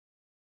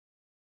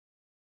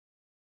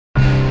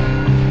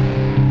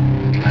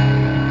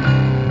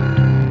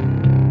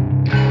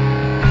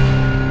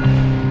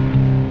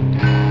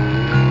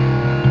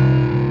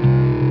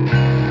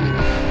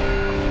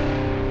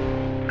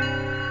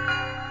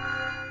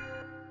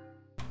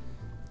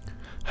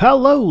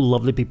Hello,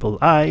 lovely people.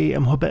 I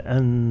am h0bb,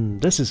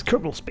 and this is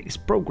KERBAL Space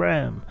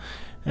Program.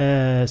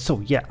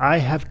 So yeah, I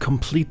have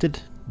completed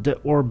the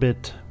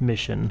orbit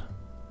mission.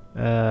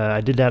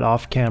 I did that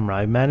off camera.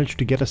 I managed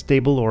to get a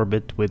stable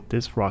orbit with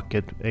this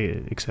rocket,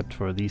 except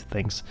for these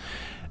things.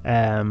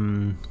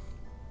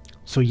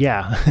 So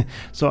yeah,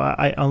 so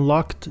I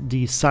unlocked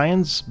the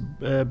science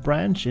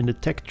branch in the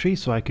tech tree,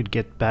 so I could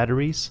get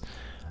batteries.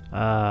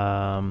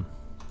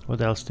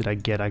 What else did I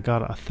get? I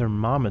got a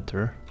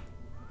thermometer.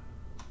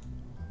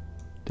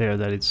 There,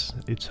 that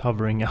it's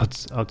hovering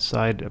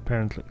outside.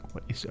 Apparently,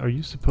 are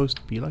you supposed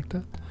to be like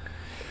that?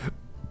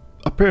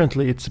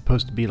 Apparently, it's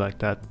supposed to be like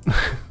that.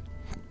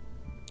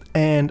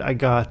 And I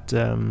got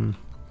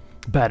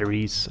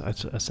batteries. I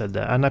said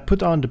that, and I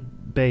put on the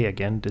bay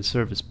again. The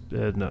service,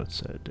 no,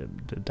 it's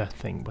that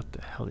thing. What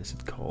the hell is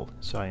it called?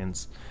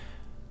 Science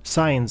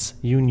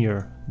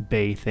Junior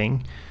Bay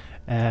thing.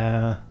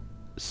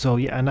 So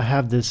yeah, and I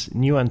have this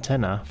new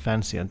antenna,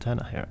 fancy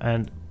antenna here,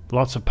 and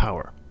lots of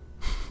power.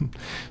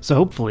 So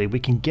hopefully we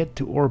can get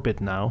to orbit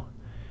now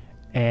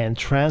and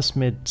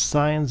transmit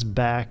science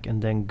back,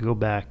 and then go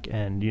back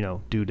and, you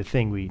know, do the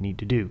thing we need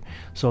to do.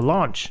 So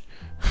launch.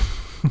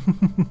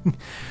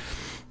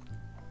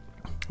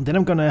 Then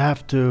I'm gonna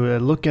have to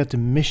look at the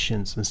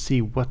missions and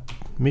see what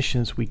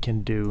missions we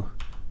can do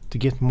to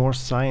get more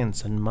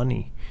science and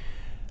money.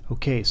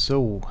 Okay,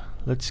 so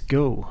let's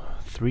go.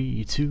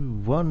 3,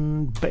 2,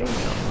 1, bam!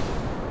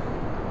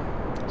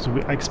 So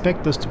I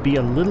expect us to be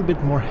a little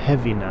bit more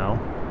heavy now,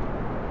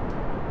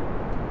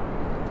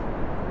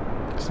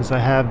 since I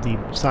have the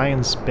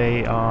science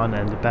bay on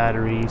and the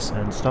batteries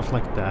and stuff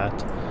like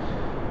that.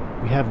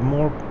 We have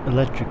more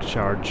electric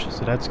charge,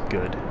 so that's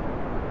good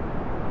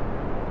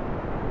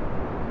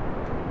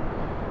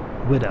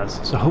with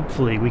us. So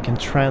hopefully we can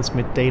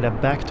transmit data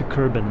back to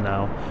Kerbal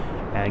now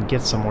and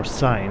get some more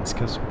science,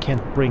 because we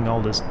can't bring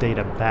all this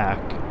data back.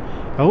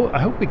 Oh,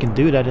 I hope we can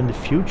do that in the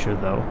future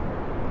though.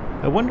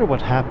 I wonder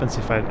what happens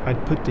if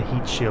I'd put the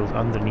heat shield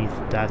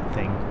underneath that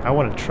thing. I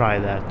want to try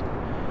that.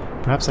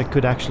 Perhaps I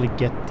could actually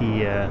get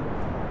the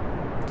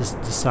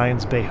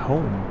science bay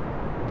home.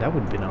 That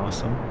would have been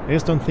awesome. I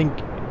just don't think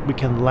we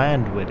can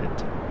land with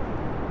it.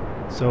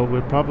 So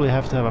we'll probably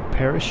have to have a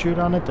parachute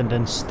on it and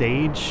then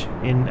stage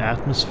in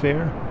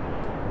atmosphere.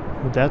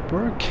 Would that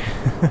work?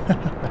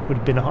 That would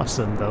have been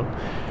awesome though.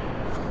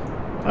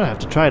 I'll have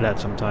to try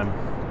that sometime.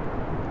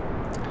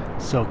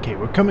 So okay,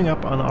 we're coming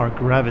up on our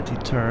gravity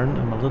turn.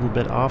 I'm a little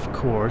bit off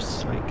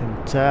course, I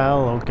can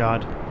tell. Oh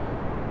god.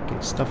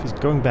 Okay, stuff is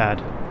going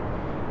bad.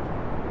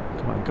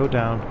 Come on, go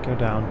down, go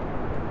down.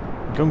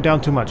 Going down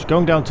too much,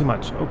 going down too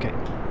much. Okay.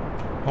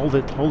 Hold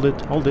it, hold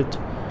it, hold it.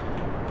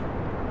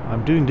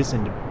 I'm doing this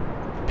in the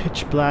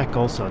pitch black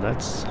also,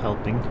 that's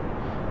helping.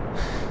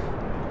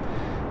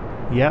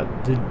 Yeah,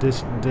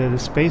 the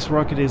space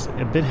rocket is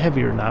a bit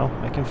heavier now,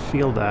 I can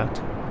feel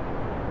that.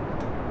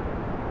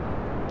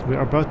 We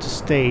are about to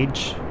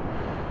stage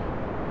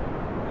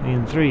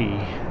in 3,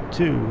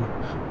 2,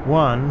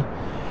 1.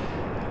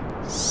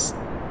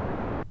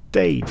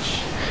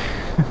 Stage.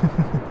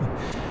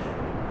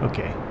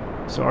 Okay,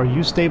 so are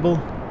you stable?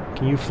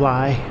 Can you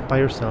fly by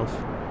yourself?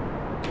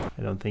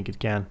 I don't think it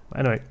can.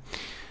 Anyway,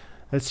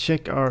 let's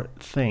check our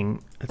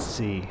thing. Let's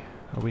see.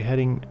 Are we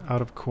heading out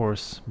of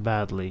course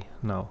badly?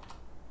 No.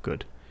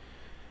 Good.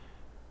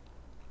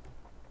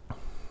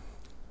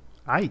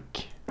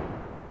 Ike.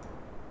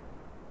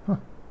 Huh.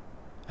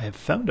 I have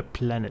found a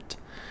planet.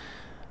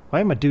 Why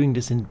am I doing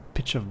this in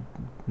pitch of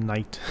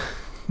night?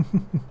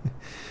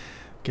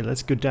 Okay,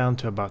 let's go down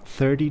to about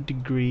 30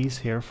 degrees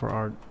here for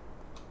our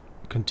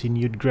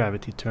continued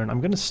gravity turn. I'm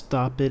gonna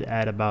stop it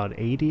at about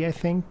 80, I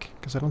think,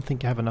 because I don't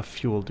think I have enough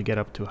fuel to get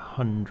up to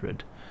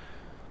 100.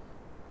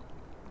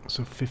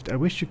 So 50. I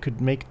wish you could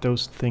make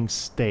those things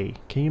stay.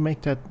 Can you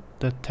make that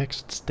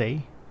text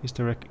stay? Is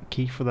there a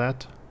key for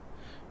that?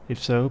 If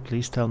so,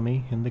 please tell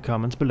me in the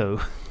comments below.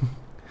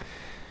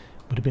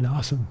 Would have been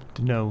awesome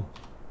to know.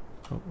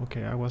 Oh,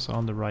 okay, I was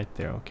on the right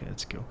there. Okay,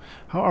 let's go.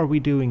 How are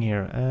we doing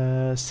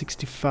here?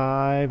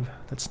 65.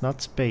 That's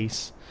not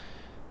space.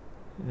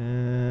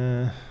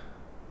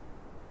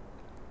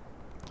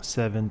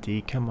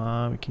 70. Come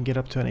on, we can get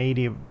up to an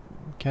 80,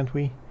 can't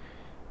we?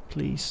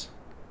 Please.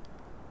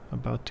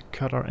 About to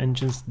cut our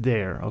engines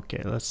there.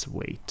 Okay, let's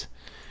wait.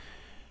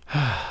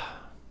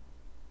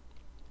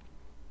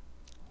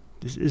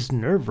 This is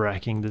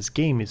nerve-wracking. This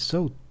game is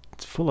so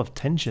full of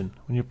tension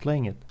when you're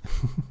playing it.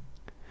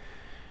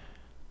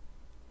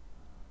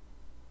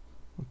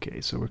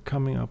 Okay, so we're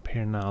coming up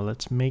here now.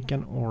 Let's make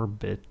an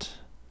orbit.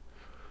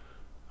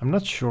 I'm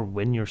not sure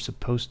when you're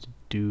supposed to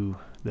do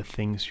the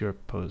things you're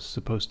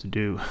supposed to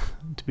do,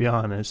 to be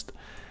honest.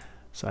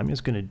 So I'm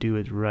just gonna do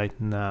it right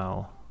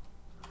now.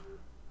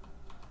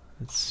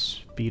 Let's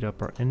speed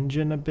up our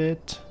engine a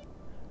bit.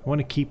 I want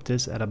to keep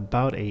this at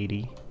about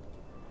 80.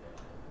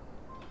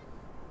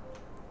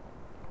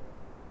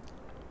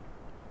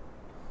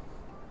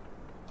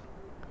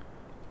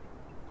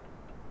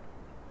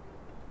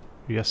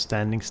 You're just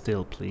standing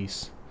still,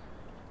 please.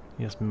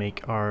 Just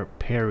make our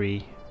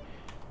parry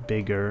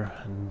bigger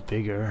and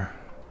bigger.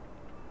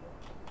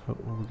 Oh,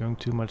 we're going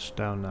too much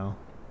down now.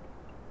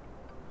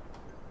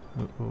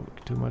 Oh,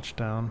 too much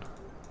down.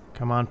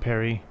 Come on,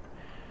 Perry.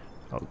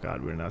 Oh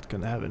god, we're not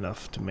gonna have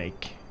enough to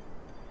make.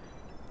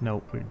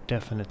 No, we're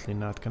definitely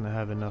not gonna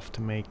have enough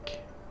to make.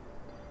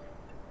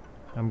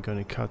 I'm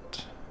gonna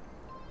cut.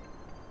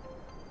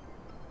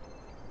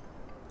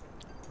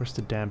 Where's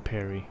the damn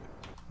Perry?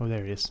 Oh,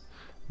 there it is.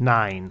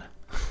 9.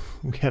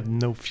 We have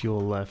no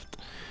fuel left.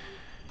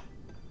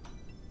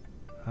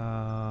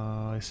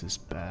 This is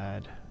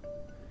bad.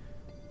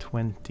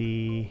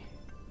 20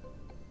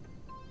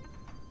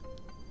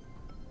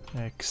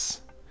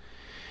 X.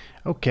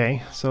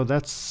 Okay, so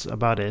that's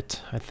about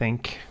it, I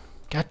think.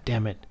 God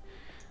damn it.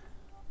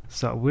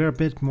 So we're a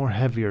bit more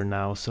heavier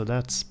now, so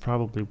that's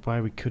probably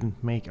why we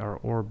couldn't make our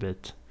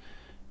orbit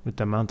with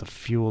the amount of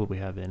fuel we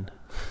have in.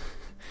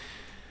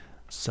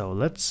 So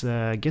let's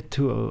get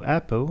to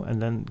Apo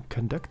and then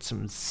conduct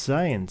some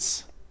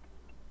science.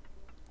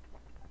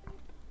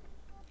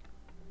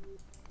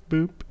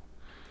 Boop.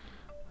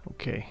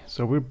 Okay,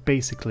 so we're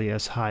basically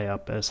as high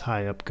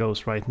up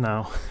goes right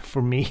now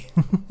for me.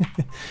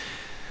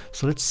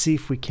 So let's see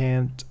if we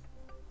can't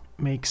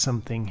make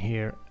something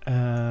here.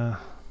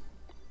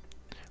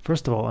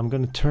 First of all, I'm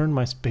going to turn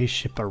my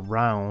spaceship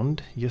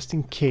around just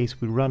in case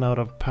we run out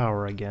of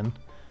power again.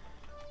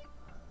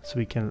 So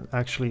we can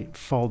actually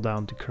fall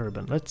down to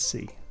Kerbal. Let's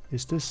see.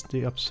 Is this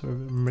the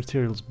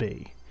materials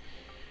bay?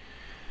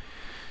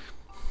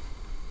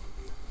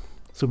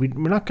 So we're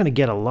not going to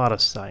get a lot of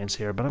science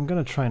here, but I'm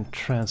going to try and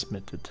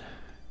transmit it.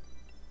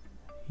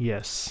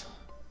 Yes.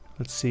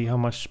 Let's see how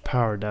much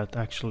power that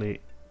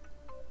actually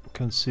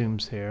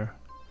consumes here.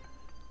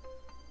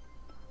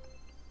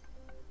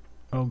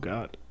 Oh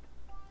god.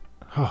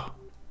 Oh,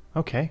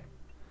 okay.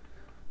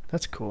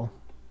 That's cool.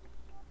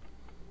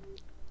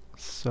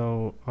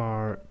 So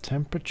our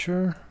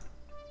temperature,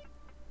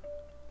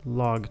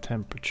 log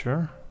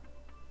temperature,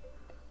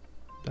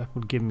 that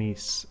would give me,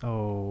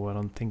 oh, I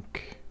don't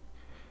think,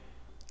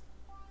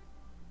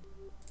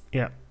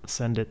 yeah,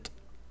 send it.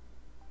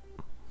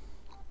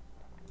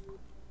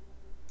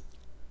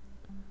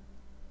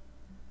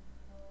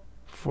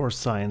 For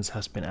science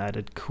has been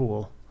added,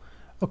 cool.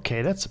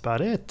 Okay, that's about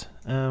it.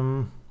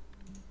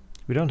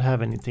 We don't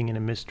have anything in a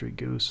mystery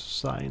goose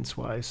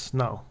science-wise.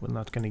 No, we're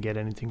not going to get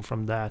anything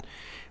from that.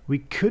 We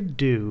could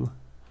do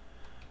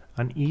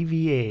an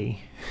EVA,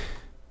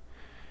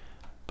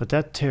 but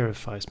that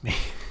terrifies me.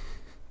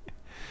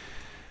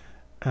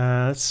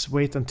 Let's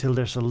wait until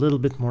there's a little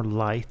bit more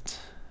light,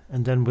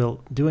 and then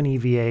we'll do an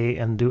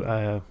EVA and do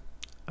a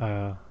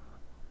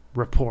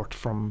report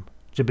from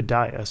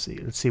Jebediah.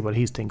 Let's see what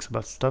he thinks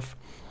about stuff.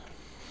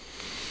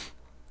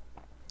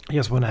 I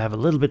just want to have a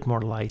little bit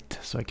more light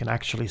so I can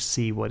actually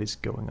see what is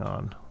going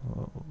on.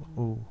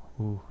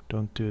 Oh,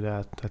 don't do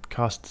that. That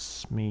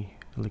costs me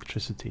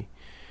electricity.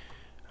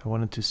 I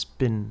wanted to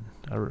spin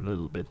a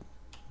little bit.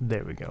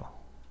 There we go.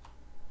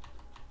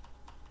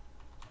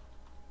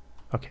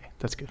 Okay,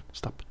 that's good.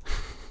 Stop.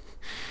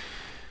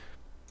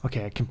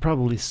 Okay, I can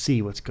probably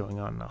see what's going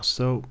on now.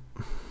 So,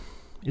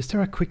 is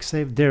there a quick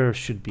save? There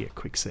should be a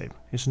quick save,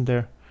 isn't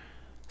there?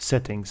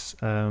 Settings.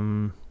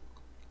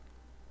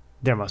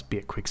 There must be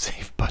a quick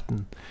save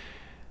button.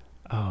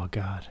 Oh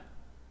god.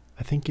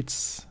 I think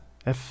it's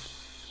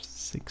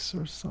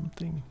F6 or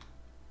something.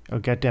 Oh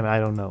god damn it, I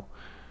don't know.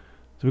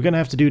 So we're gonna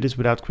have to do this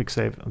without quick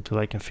save until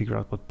I can figure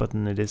out what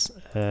button it is,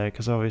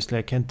 because obviously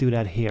I can't do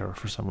that here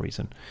for some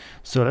reason.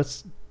 So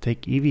let's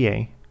take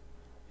EVA.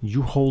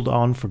 You hold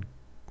on for...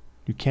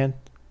 You can't...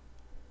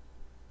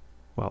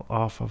 Well,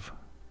 off of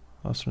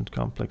Astronaut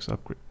Complex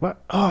upgrade.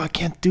 What? Oh, I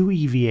can't do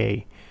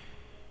EVA.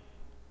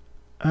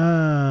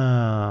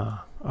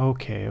 Ah...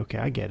 Okay,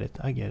 I get it.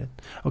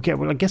 Okay,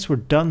 well, I guess we're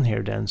done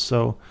here then.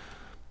 So,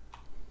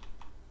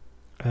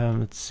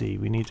 let's see.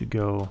 We need to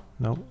go,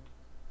 no,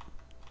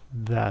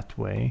 that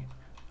way.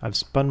 I've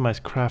spun my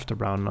craft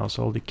around now,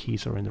 so all the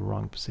keys are in the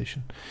wrong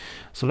position.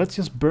 So let's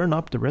just burn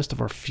up the rest of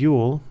our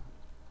fuel.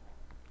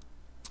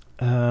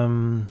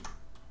 Here.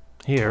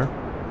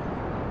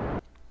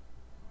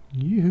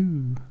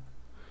 Yoo-hoo.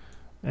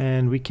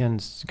 And we can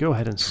go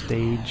ahead and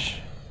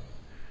stage...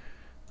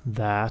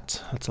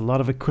 That's a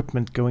lot of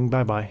equipment going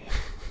bye-bye.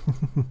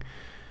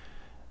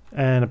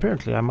 And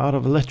apparently I'm out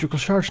of electrical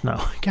charge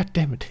now. God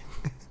damn it.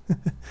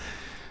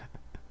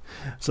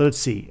 So let's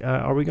see.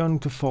 Are we going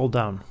to fall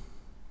down?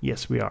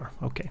 Yes, we are.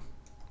 Okay.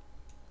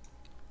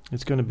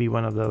 It's going to be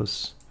one of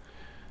those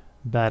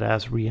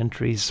badass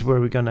re-entries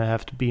where we're going to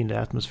have to be in the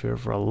atmosphere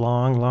for a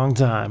long, long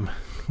time.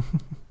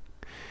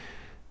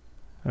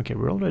 Okay,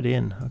 we're already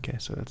in. Okay,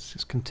 so let's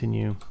just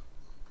continue.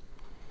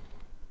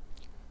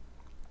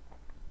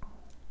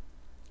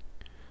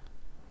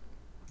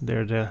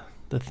 There,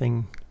 the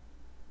thing.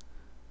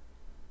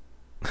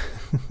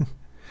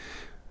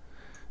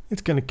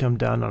 It's gonna come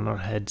down on our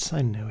heads.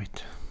 I knew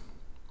it.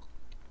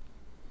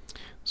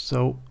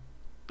 So,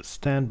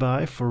 stand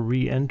by for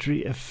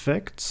re-entry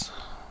effects.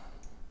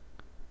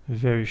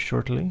 Very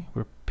shortly,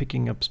 we're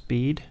picking up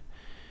speed.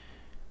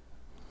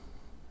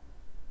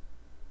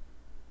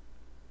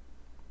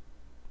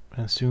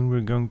 And soon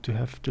we're going to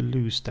have to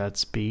lose that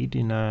speed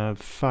in a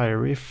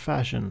fiery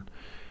fashion.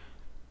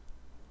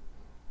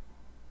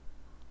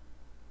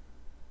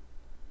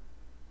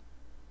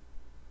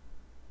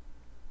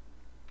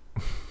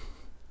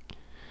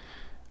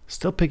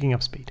 Still picking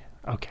up speed.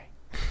 Okay.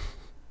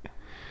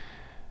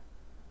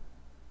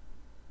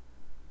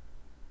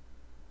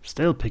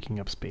 Still picking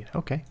up speed.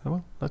 Okay,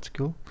 well, that's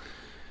cool.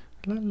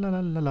 La la la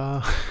la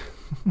la.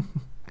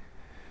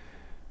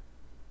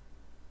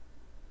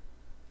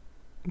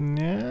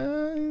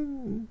 Yeah,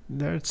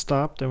 there it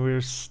stopped and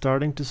we're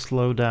starting to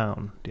slow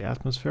down. The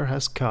atmosphere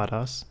has caught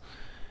us.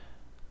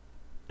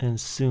 And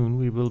soon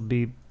we will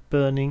be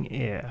burning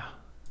air.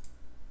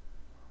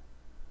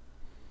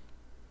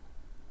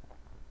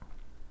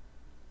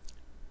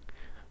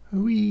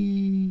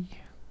 Whee!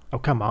 Oh,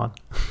 come on.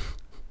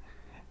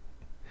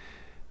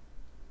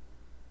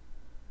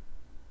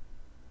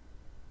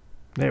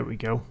 There we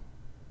go.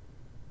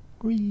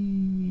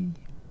 Whee!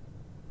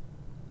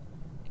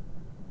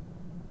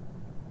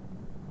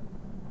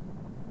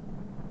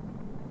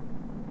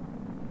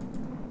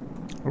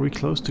 Are we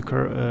close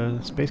to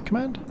Space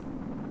Command?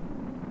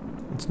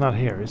 It's not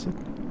here, is it?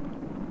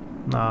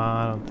 No,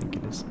 I don't think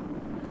it is.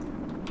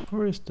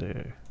 Where is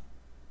the...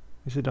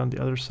 Is it on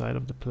the other side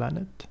of the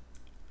planet?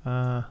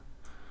 Huh.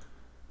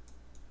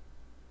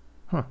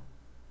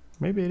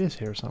 Maybe it is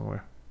here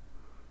somewhere.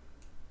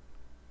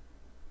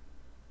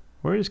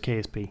 Where is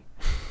KSP?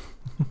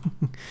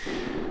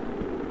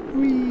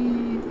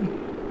 Whee!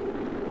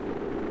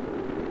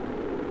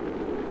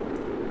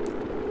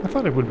 I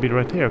thought it would be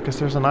right here, because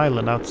there's an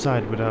island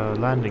outside with a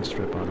landing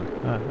strip on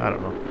it. I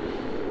don't know.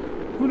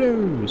 Who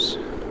knows?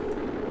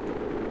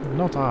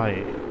 Not I.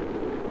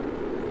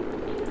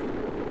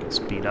 Can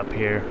speed up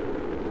here.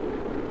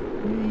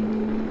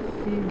 Whee!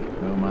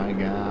 Oh my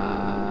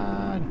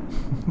god!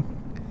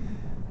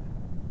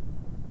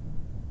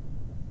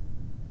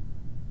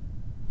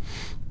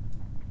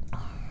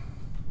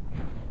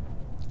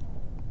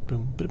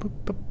 Boom, boom,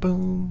 boom,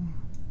 boom.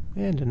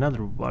 And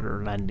another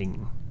water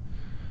landing.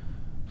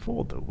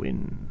 For the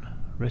win.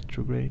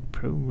 Retrograde,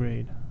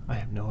 prograde. I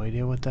have no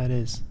idea what that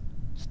is.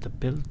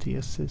 Stability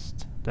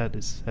assist. That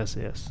is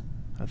SAS,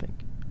 I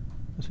think.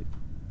 Let's see.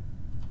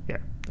 Yeah,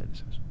 that is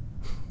SAS.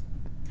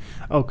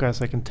 Oh,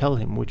 guys, I can tell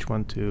him which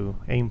one to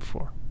aim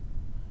for.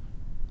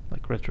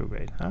 Like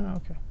retrograde. Ah,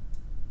 okay.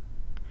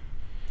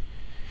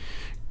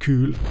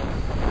 Cool.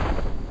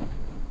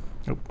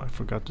 Oh, I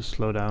forgot to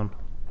slow down.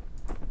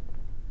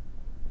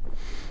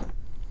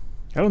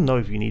 I don't know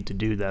if you need to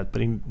do that,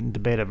 but in the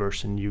beta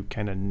version you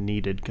kind of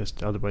needed, because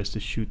otherwise the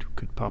chute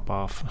could pop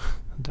off.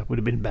 That would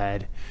have been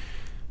bad.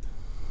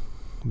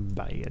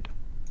 Bad.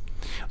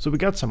 So we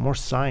got some more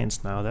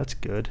science now, that's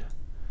good.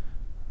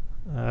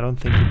 I don't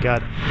think we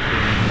got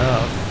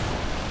enough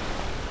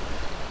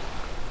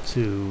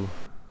to,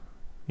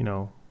 you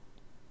know,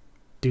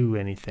 do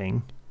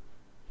anything.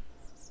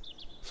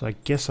 So I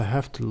guess I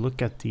have to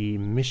look at the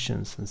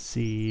missions and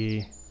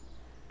see...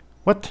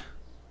 What?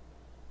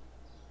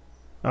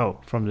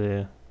 Oh, from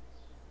the...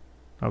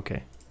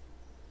 Okay.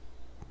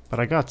 But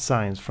I got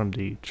science from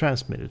the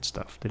transmitted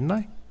stuff, didn't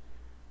I?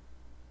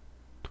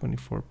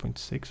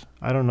 24.6.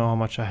 I don't know how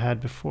much I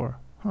had before.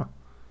 Huh.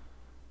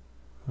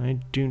 I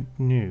don't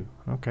know.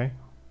 Okay.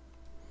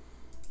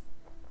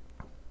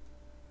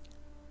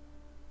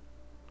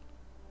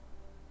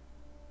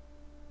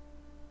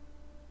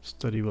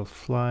 Study while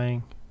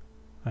flying.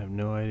 I have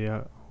no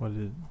idea what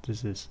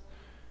this is.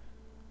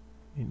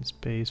 In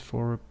space,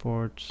 4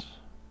 reports.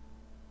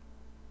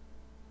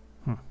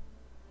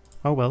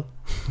 Oh well.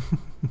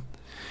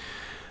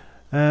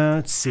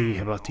 Let's see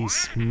about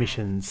these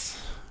missions.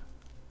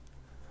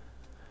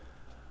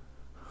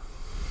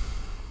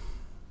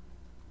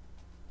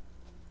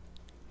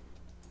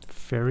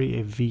 Ferry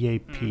a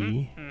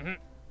VAP.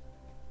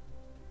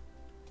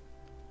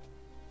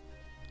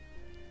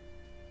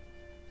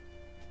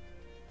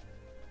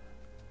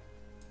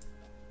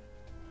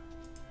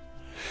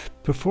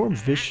 Perform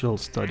visual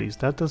studies.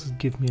 That doesn't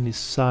give me any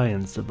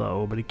science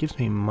though, but it gives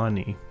me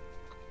money.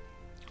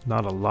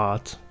 Not a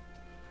lot.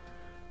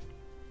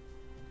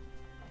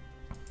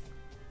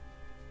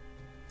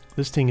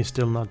 This thing is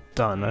still not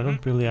done. I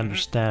don't really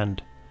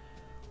understand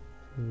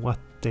what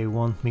they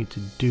want me to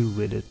do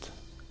with it.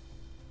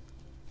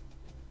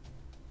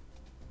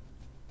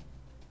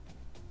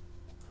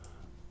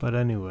 But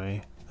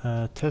anyway,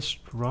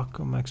 test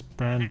Rockomax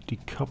brand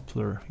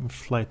decoupler in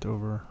flight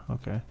over.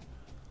 Okay.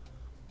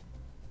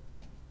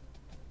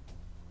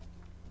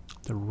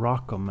 The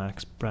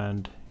Rockomax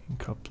brand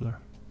decoupler.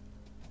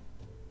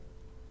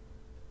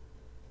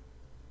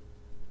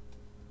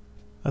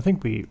 I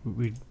think we're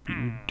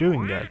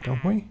doing that,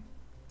 don't we?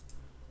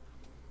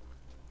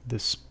 The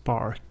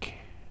spark.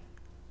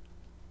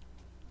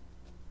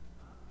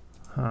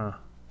 Huh.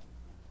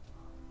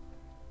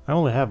 I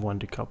only have one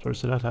decoupler,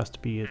 so that has to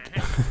be it.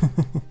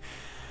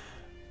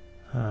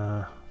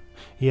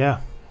 Yeah.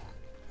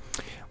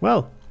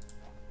 Well,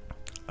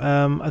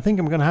 I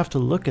think I'm gonna have to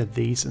look at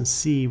these and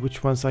see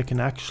which ones I can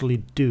actually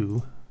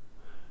do.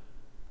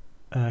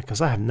 'Cause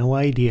I have no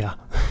idea.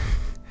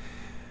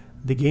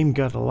 The game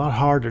got a lot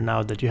harder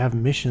now that you have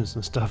missions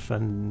and stuff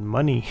and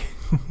money.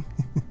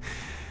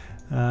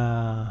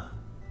 Let's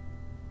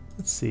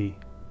see.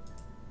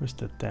 Where's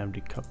that damn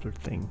decoupler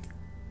thing?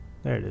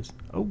 There it is.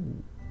 Oh,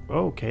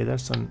 okay,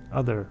 that's an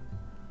other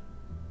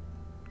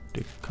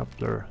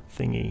decoupler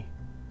thingy,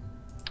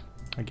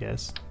 I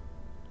guess.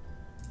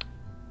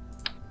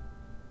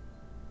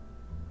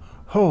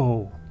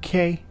 Oh,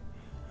 okay.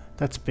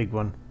 That's a big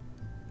one.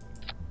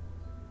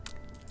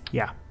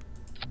 Yeah.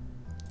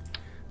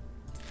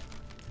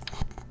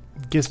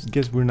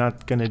 Guess we're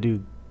not gonna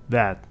do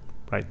that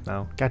right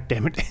now. God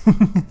damn it.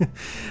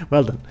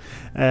 Well done.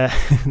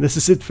 This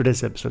is it for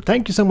this episode.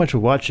 Thank you so much for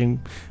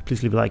watching.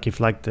 Please leave a like if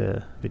you liked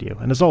the video.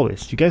 And as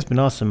always, you guys have been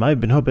awesome.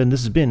 I've been hoping.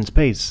 This has been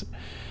Space.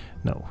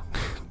 No.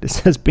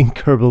 This has been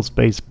Kerbal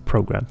Space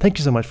Program. Thank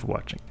you so much for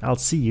watching. I'll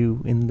see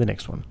you in the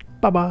next one.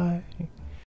 Bye-bye.